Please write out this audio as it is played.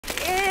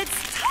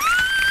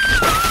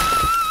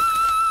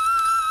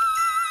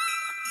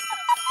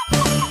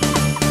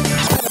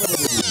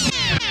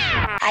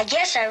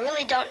guess I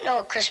really don't know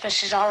what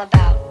Christmas is all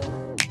about.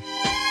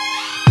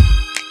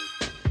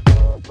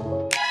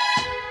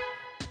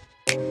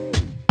 Isn't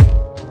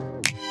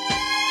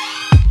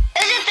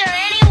there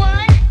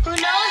anyone who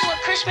knows what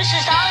Christmas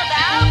is all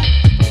about?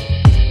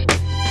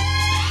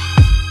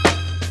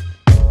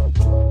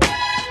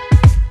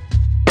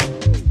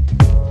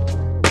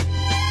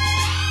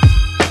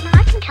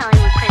 I can tell you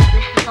what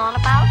Christmas is all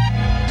about.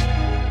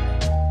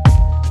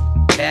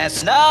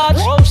 Chestnut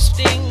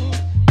roasting,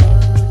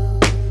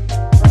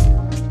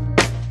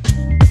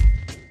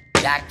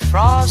 Jack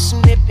Frost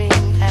nipping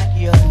at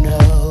your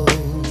nose.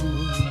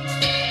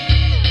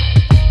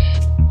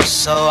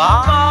 So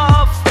I'm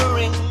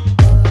offering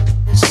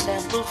this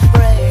simple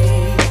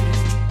phrase.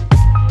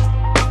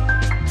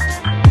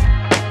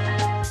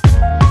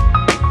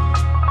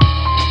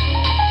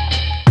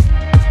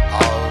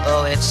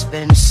 Although it's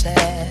been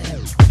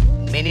said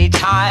many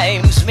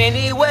times,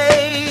 many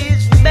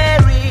ways,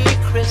 Merry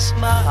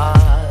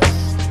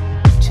Christmas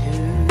to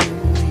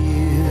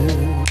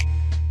you.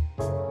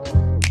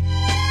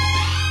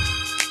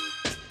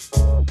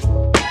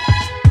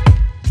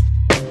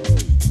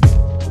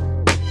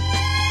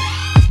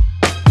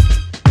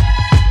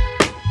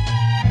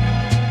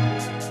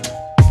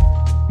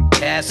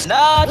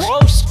 Chestnut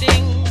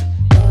roasting,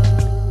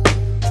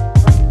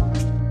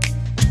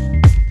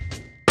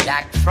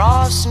 Jack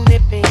Frost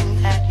nipping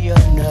at your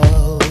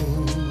nose.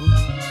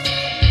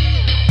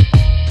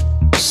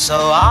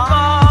 So I'm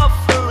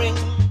offering a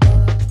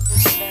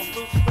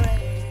simple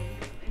phrase.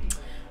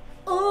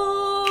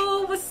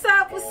 Ooh, what's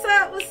up, what's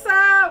up, what's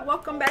up?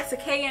 Welcome back to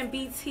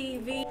KNB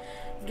TV.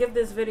 Give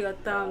this video a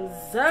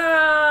thumbs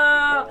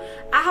up.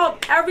 I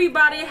hope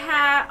everybody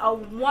had a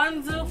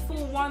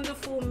wonderful,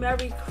 wonderful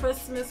Merry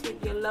Christmas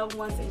with your loved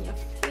ones and your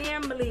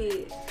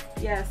family.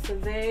 Yes,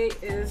 today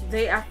is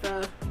day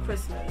after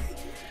Christmas.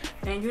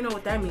 And you know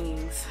what that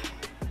means.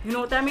 You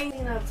know what that means?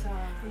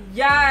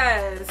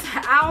 Yes.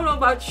 I don't know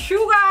about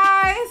you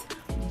guys,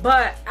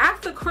 but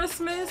after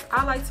Christmas,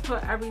 I like to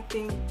put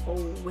everything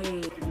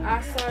away.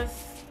 I start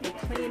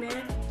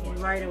cleaning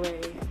right away.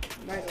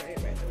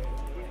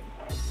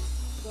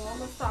 So I'm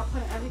gonna start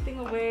putting everything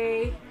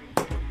away,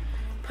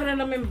 putting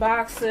them in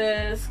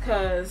boxes,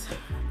 cause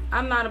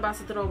I'm not about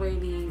to throw away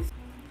these.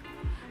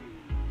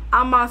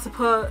 I'm about to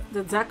put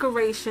the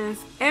decorations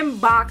in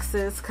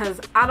boxes,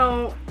 cause I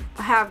don't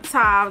have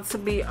time to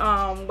be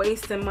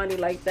wasting money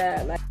like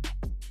that. Like,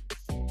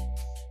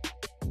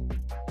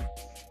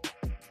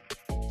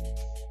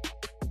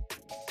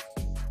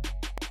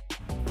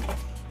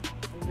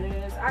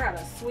 this, I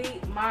gotta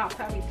sweep, mop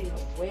everything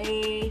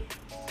away.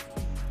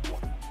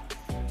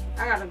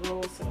 I gotta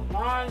go to the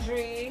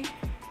laundry.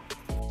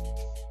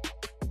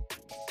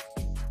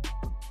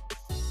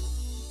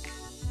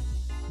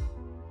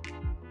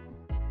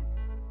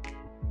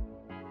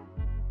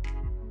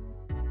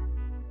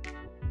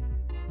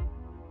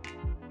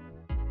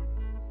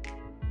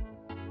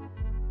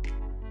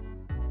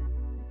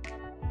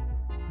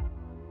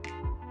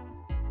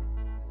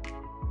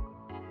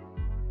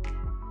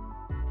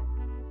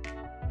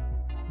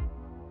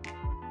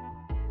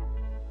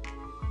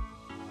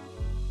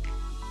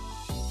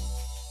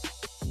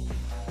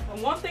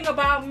 One thing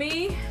about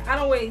me, I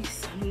don't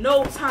waste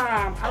no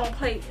time. I don't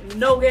play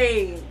no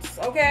games,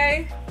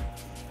 okay?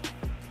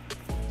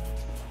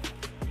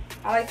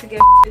 I like to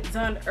get it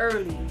done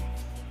early.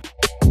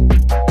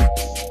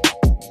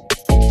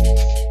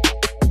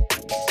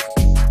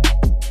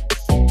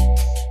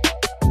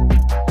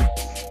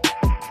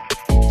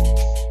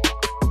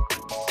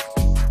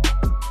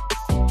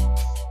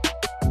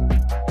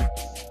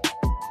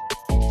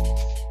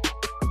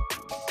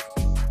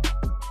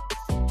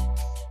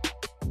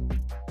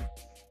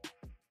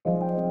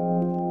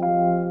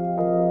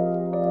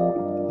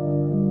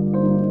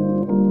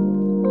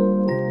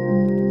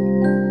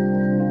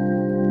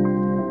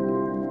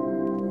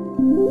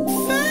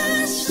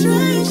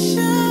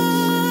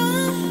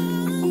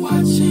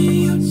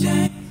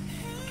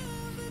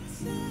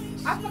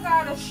 I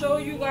forgot to show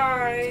you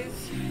guys.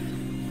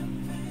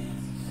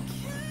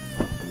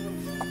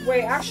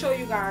 Wait, I'll show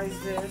you guys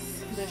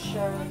this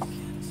shirt.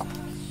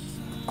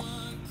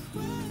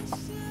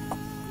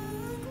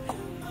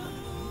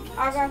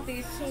 I got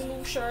these two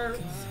new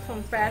shirts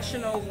from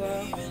Fashion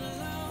Nova.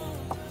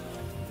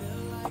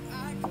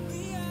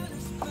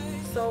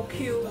 So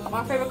cute.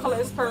 My favorite color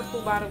is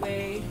purple, by the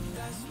way.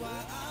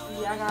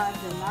 Yeah, I got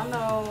them. I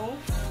know.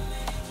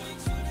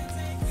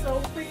 So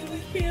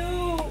freaking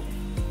cute.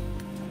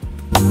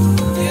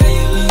 Yeah,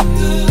 you look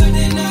good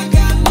and I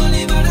got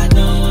money, but I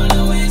don't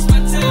wanna waste my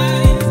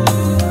time.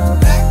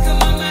 Back of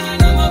my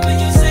mind, I'm hoping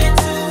you say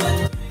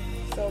too.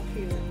 So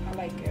cute. I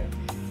like it.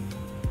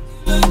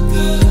 Look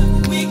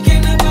good,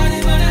 weekend at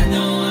party, but I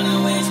don't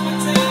wanna waste my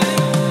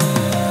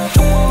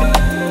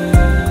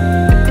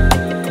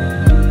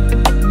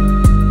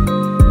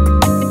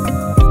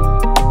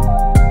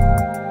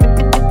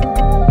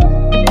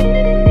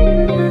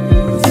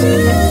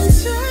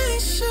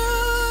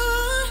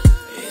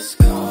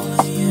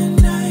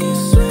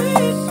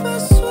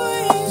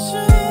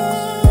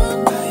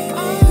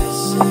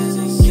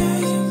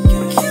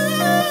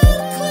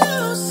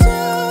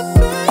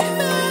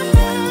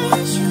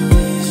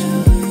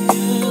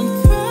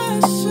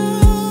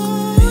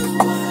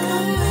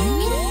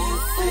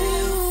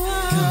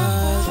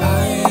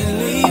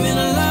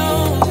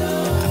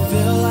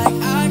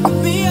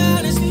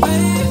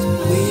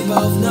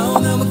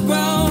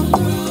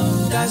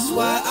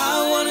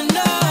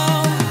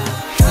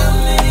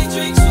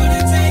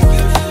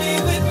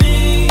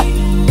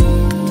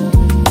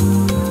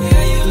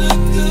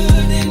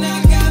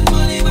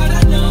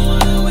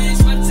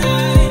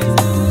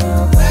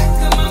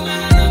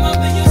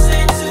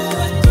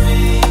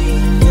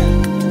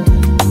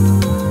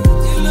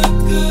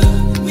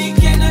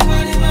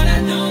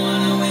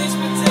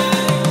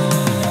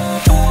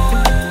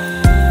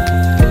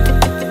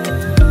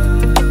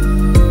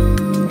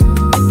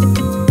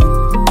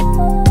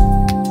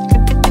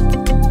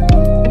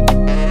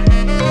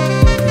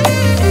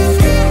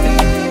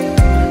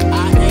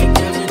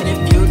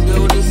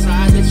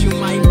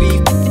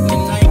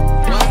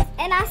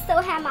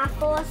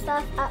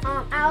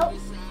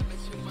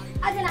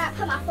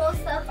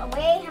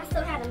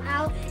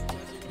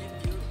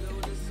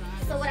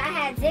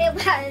I did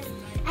was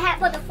I had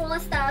put the fall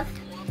stuff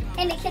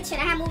in the kitchen.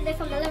 I had moved it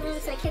from the living room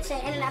to the kitchen,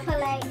 and then I put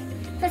like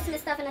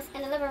Christmas stuff in the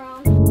living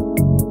room.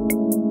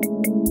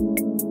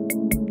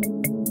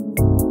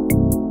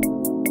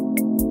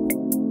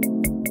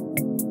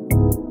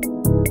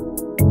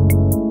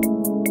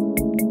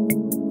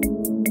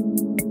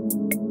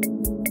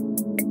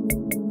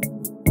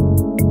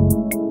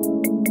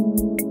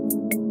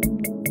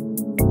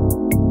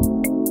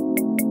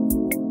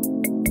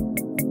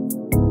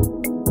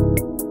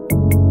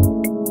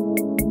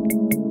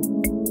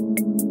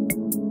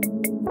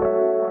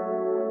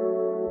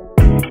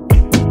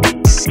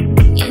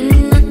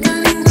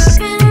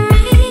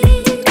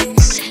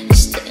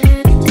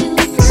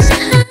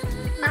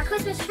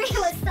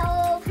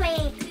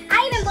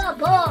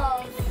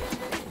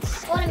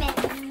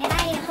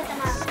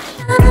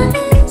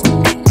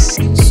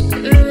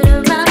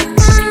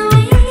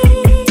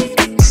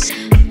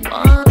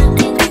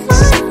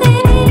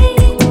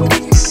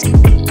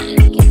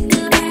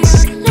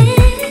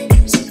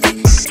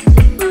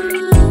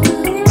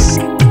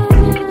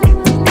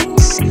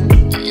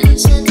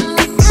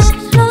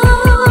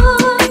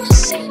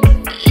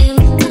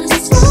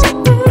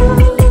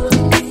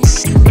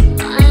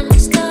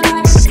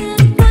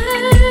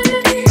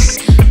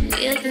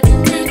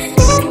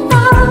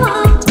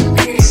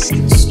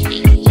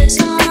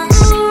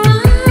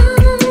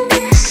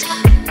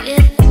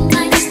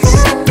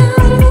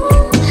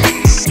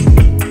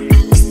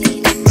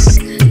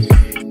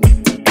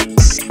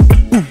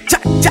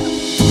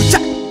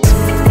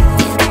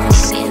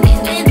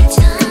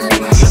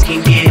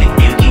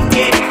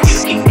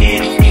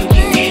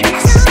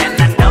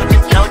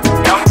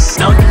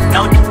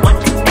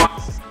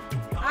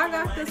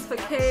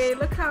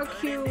 Look how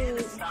cute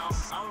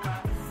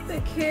the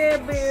Care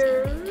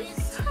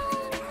Bears.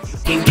 You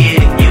can get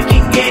it, you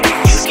can get it,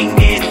 you can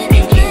get it,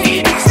 you can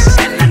get it.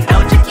 And I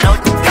know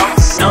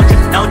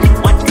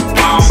what you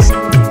want.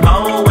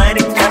 Oh, what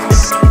it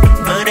does,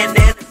 put it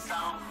in the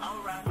song.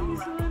 Alright.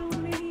 These little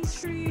mini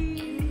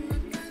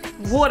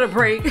trees. Water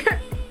break.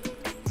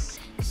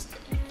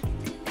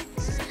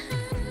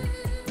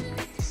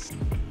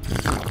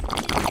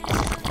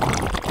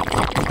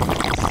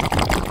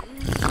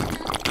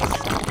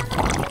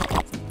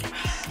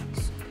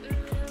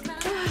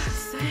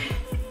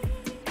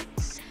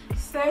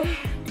 Stay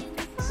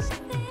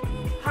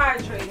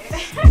hydrated.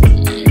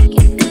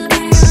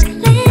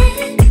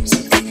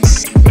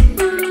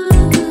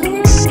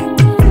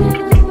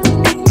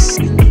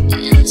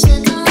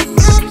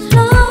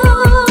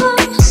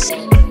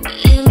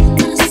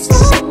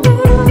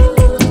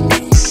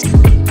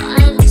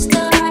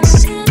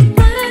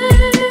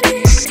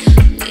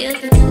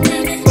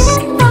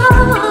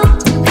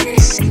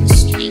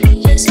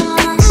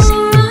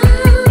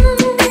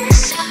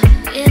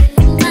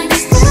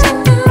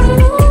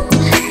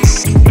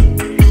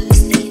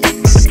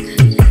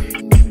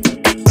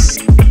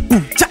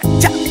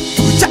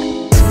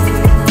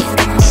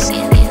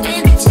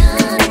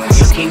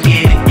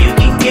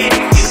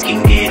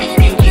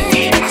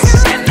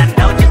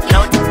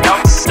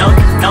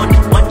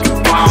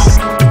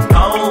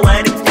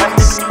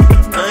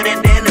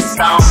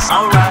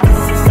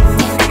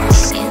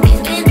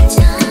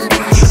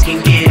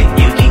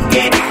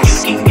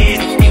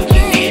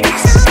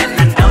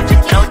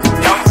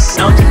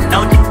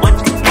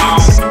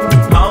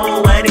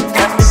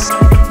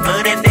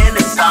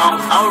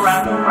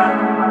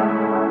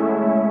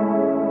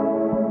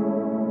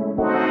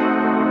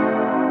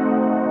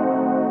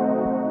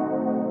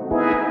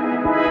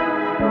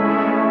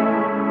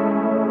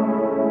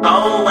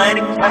 Oh, what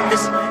it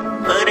does,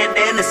 put it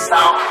in the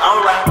song.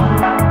 Alright.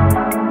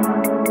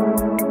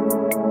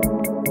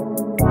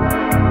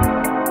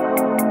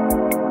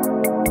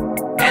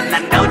 And I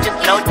know just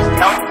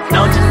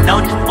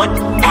what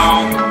you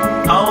want.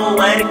 Oh,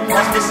 what it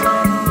does,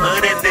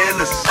 put it in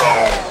the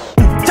song.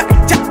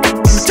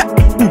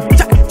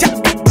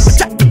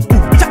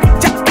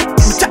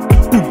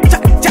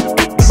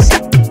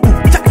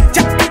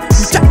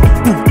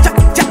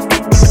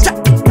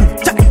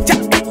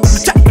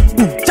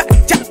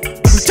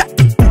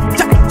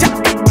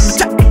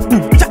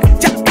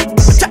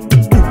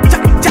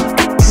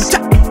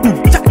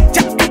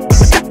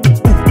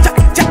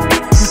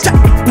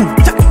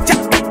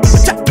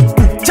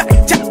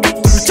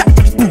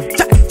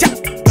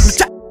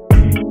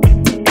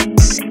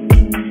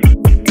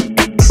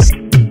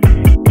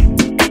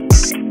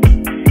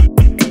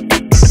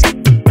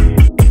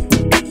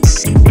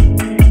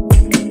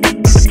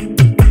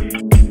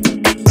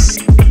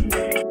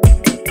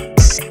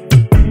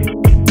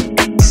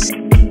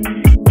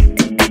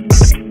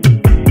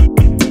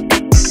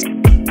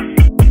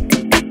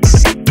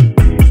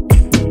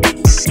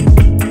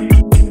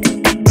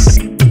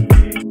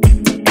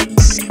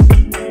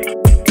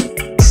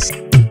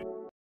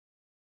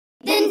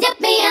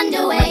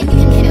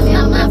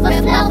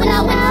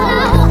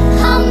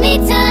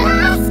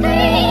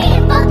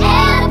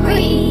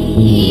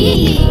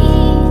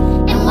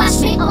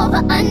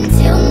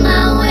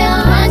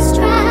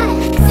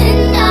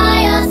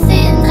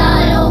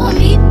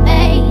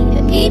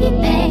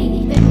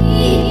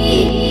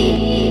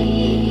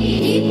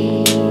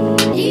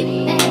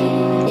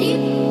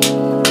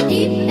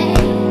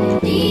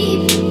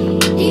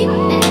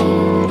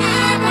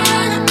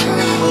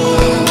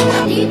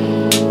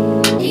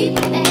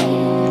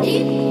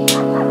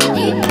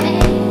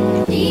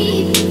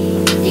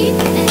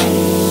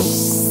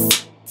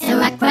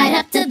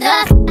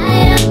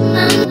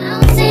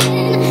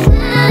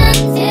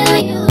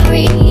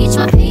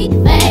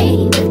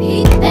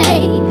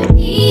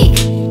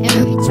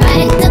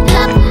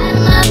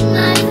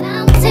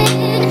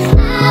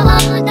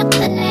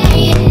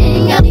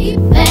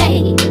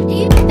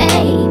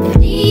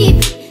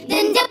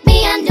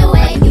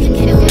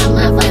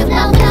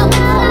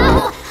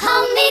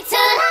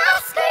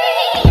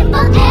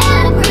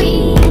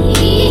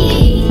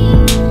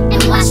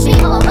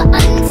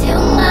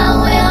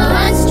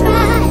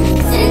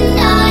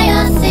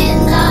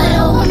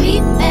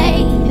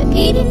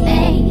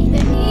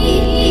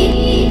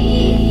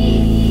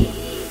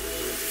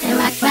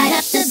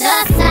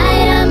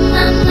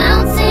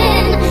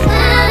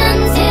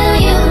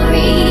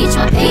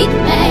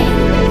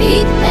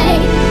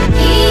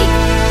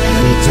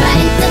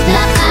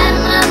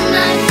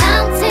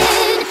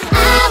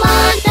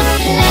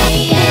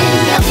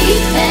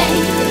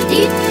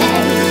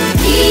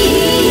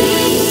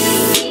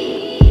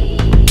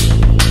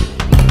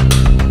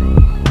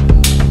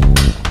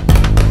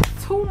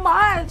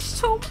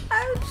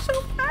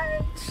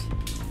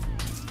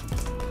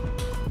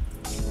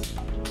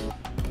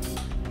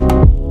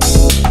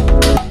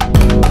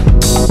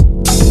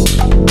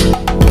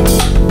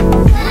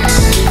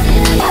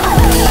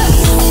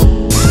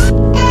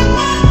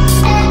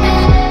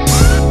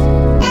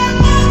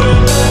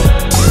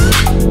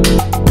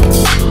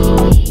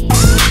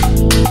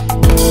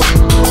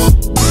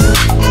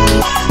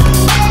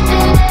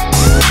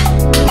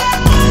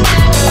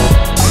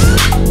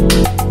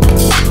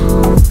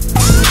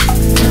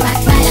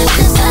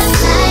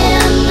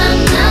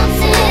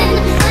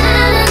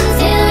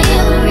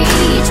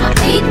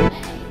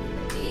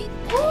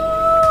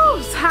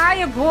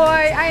 boy.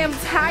 I am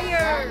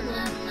tired.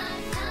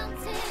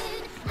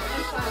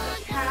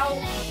 Couch.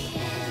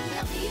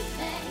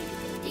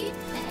 This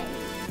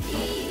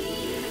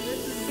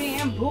is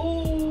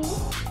bamboo.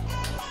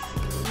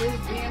 This is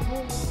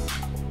bamboo.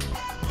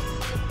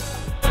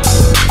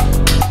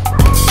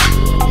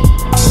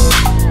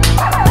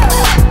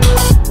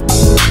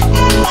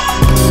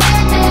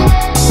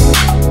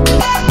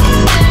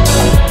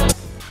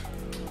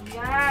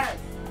 Yes.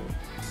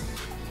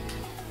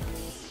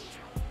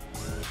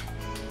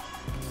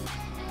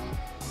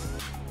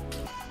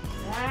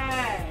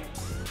 Yes.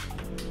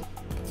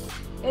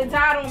 It's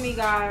hot on me,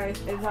 guys.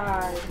 It's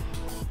hot.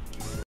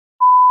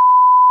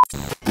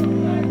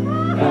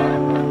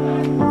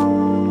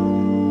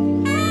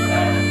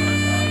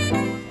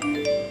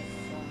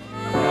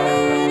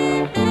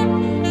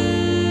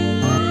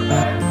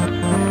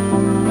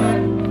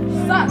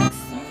 Sucks.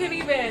 You can't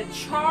even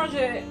charge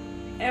it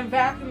and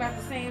vacuum at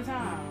the same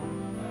time.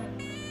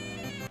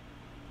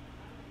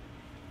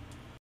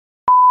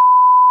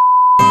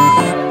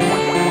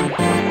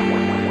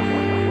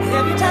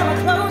 Every time I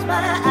close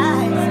my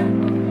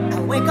eyes, I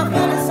wake up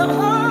feeling so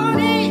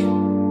horny.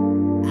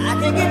 I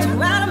can't get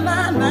you out of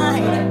my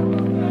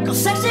mind.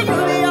 'Cause sex and you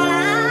be all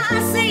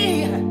I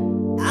see.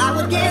 I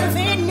would give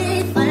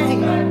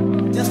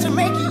anything just to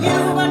make you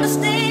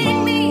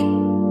understand me.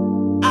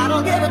 I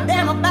don't give a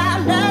damn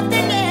about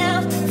nothing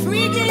else.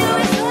 Freaking you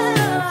is all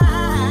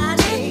I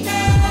need.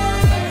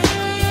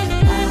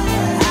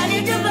 I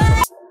need your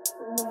body.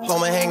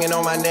 Homer hanging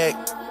on my neck.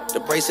 The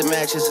bracelet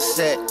matches a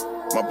set.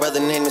 My brother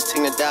name is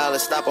Tina Dollar.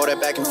 Stop all that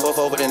back and forth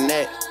over the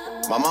net.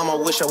 My mama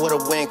wish I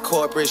would've went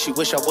corporate. She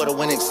wish I would've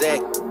went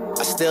exec.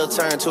 I still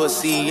turn to a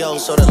CEO,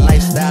 so the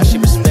lifestyle she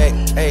respect.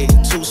 Hey,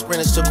 2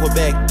 sprinters to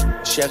Quebec.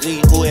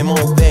 Cherie, who est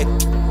mon bec?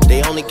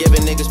 They only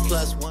giving niggas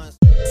 +1.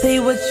 Say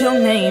what your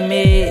name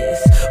is.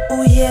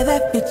 Oh yeah,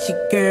 that bitch your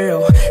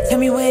girl. Tell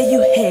me where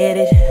you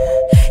headed.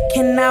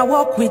 Can I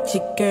walk with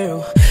you,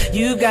 girl?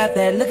 You got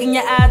that look in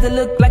your eyes that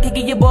look like you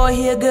give your boy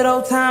here a good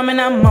old time, and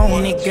I'm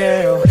on it,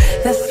 girl.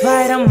 That's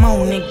right, I'm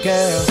on it,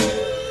 girl.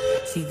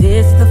 See,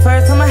 this is the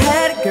first time I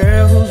had a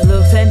girl whose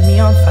looks set me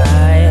on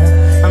fire.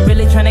 I'm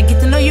really trying to get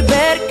to know you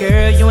better,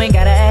 girl. You ain't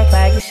gotta act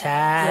like you're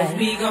shy. 'Cause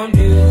we gon'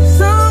 do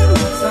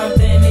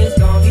something is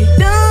gon' get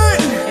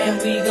done,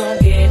 and we gon'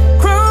 get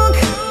crunk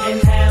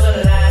and have a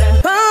lot of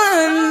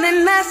fun.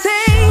 And I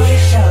say,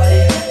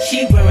 shawty, she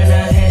wearing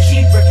her hair, she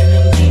breaking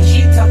them jeans,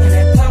 she talking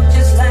that talk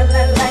just like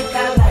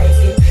I like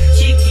it.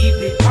 She keep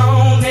it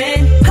on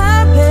and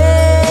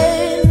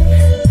poppin'.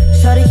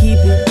 Shawty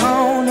keep it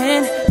on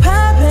and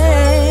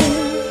poppin'.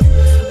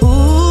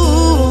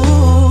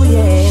 Ooh,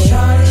 yeah.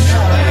 Shawty,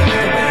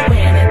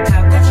 wearing that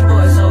top, got your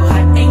boy so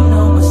hot, ain't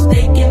no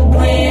mistaken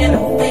plan.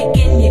 I'm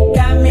faking, you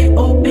got me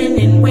open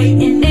and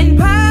waiting and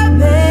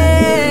poppin'.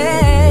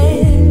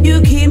 You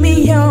keep me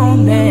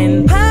on and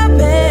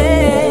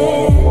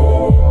poppin'.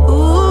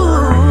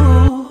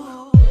 Ooh,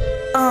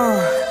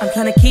 I'm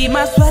tryna keep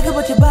my swagger,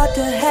 but you're about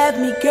to have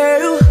me,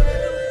 girl.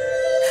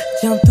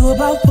 Jump through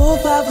about 4 or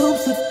 5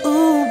 hoops of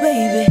ooh,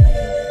 baby.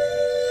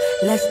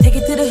 Let's take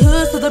it to the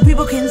hood so the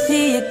people can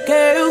see you,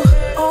 girl.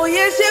 Oh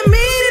yes, you're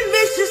mean and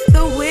vicious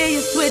the way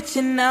you're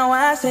switching. Now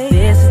I say,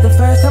 this is the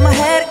first time I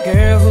had a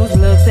girl whose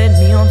looks set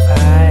me on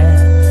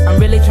fire. I'm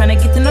really trying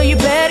to get to know you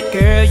better,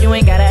 girl. You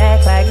ain't gotta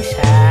act like you're shy.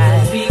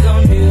 'Cause we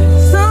gon' do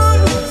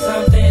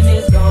something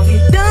is gon'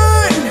 get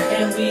done,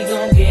 and we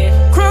gon' get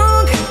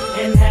crunk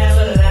and have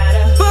a lot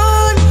of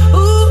fun.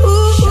 Ooh,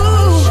 ooh,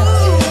 ooh.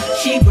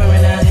 She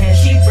wearing her hair,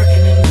 she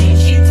breaking them jeans,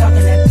 she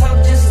talking that talk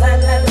just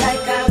like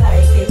I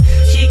like it.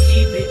 She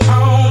keep it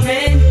on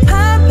and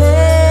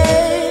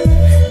poppin'.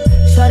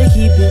 Shawty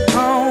keep it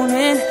on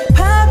and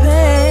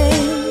poppin'.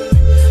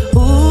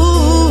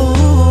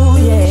 Ooh,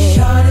 yeah.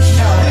 Shawty,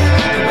 the way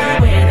you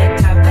wearing that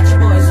top, got your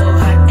boy so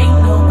hot, ain't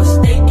no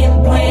mistaken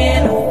plan.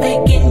 I'm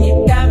faking, you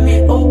got me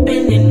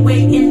open and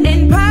waiting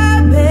and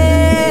poppin'.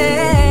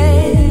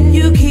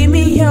 You keep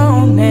me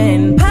on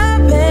and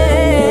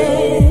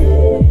poppin'.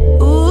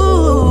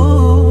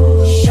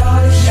 Ooh,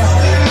 shawty,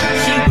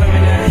 she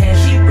wearing her hair,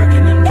 she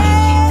breaking them jeans,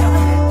 she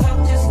talking that talk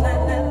just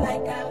like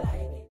I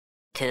like it.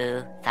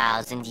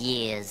 2,000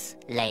 years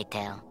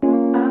later.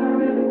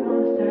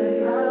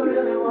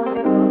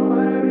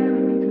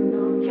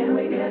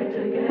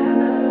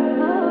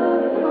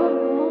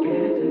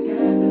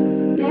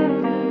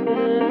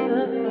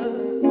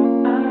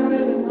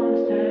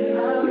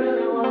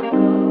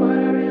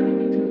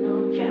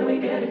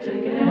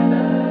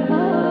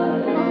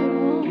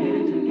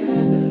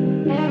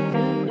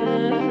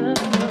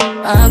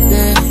 I've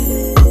been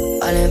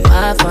all in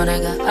my phone, I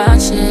got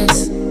options,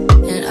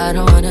 and I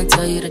don't wanna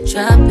tell you to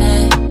drop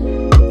it,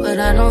 but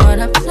I don't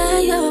wanna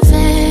play your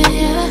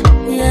fair.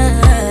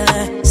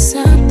 Yeah,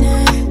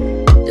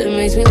 something that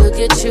makes me look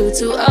at you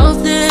too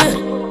often.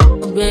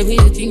 Oh, baby,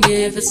 you can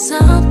give it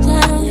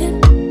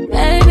something.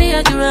 Baby,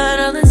 I can run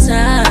all the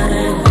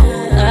time.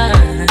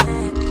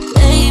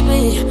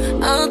 Baby,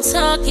 I'm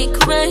talking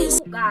crazy.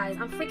 Guys,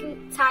 I'm freaking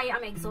tired.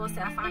 I'm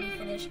exhausted. I finally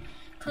finished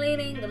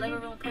cleaning the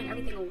living room, putting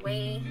everything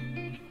away.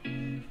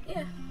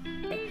 Yeah,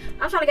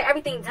 I'm trying to get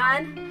everything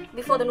done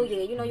before the new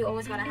year. You know, you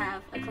always gotta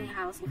have a clean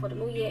house before the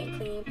new year and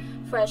clean,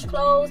 fresh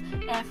clothes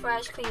and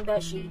fresh, clean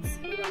bed sheets.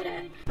 Remember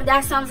that. But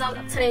that sums up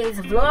today's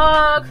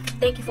vlog.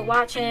 Thank you for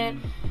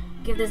watching.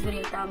 Give this video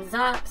a thumbs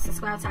up.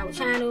 Subscribe to our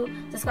channel.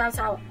 Subscribe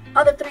to our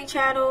other 3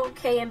 channel,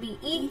 KMB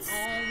Eats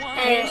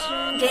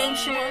and Game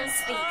Streams and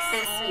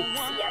Speaks.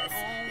 Yes,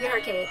 you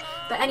heard Kay.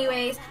 But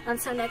anyways,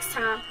 until next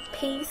time,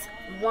 peace,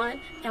 one,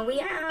 and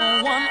we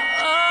out.